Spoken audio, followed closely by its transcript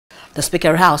The Speaker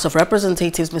of the House of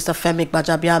Representatives, Mr. Femi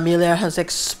Gbajabiamila, has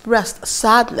expressed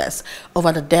sadness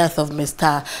over the death of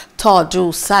Mr.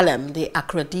 Tordue Salem, the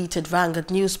accredited Vanguard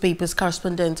Newspapers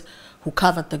Correspondent who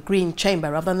covered the Green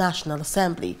Chamber of the National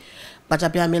Assembly.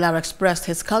 Gbajabiamila expressed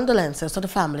his condolences to the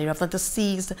family of the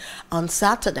deceased on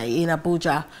Saturday in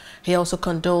Abuja. He also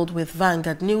condoled with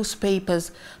Vanguard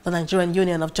Newspapers, the Nigerian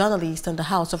Union of Journalists, and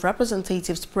the House of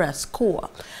Representatives Press Corps.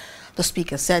 The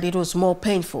Speaker said it was more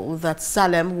painful that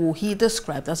Salem, who he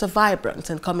described as a vibrant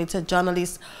and committed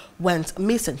journalist, went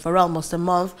missing for almost a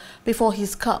month before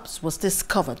his corpse was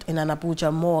discovered in an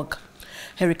Abuja morgue.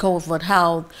 He recalled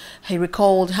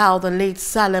how the late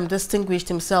Salem distinguished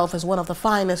himself as one of the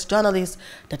finest journalists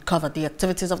that covered the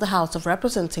activities of the House of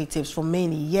Representatives for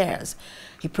many years.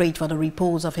 He prayed for the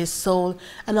repose of his soul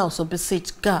and also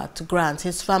beseeched God to grant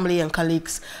his family and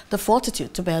colleagues the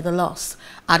fortitude to bear the loss,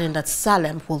 adding that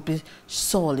Salem will be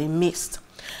sorely missed.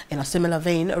 In a similar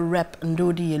vein, Rep.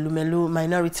 Ndodi Elumelu,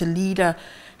 minority leader,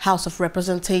 House of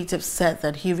Representatives, said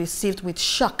that he received with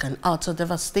shock and utter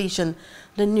devastation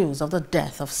the news of the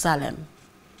death of Salem.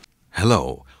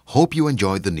 Hello, hope you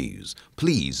enjoyed the news.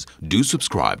 Please do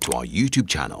subscribe to our YouTube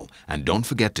channel and don't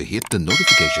forget to hit the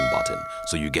notification button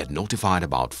so you get notified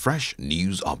about fresh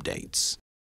news updates.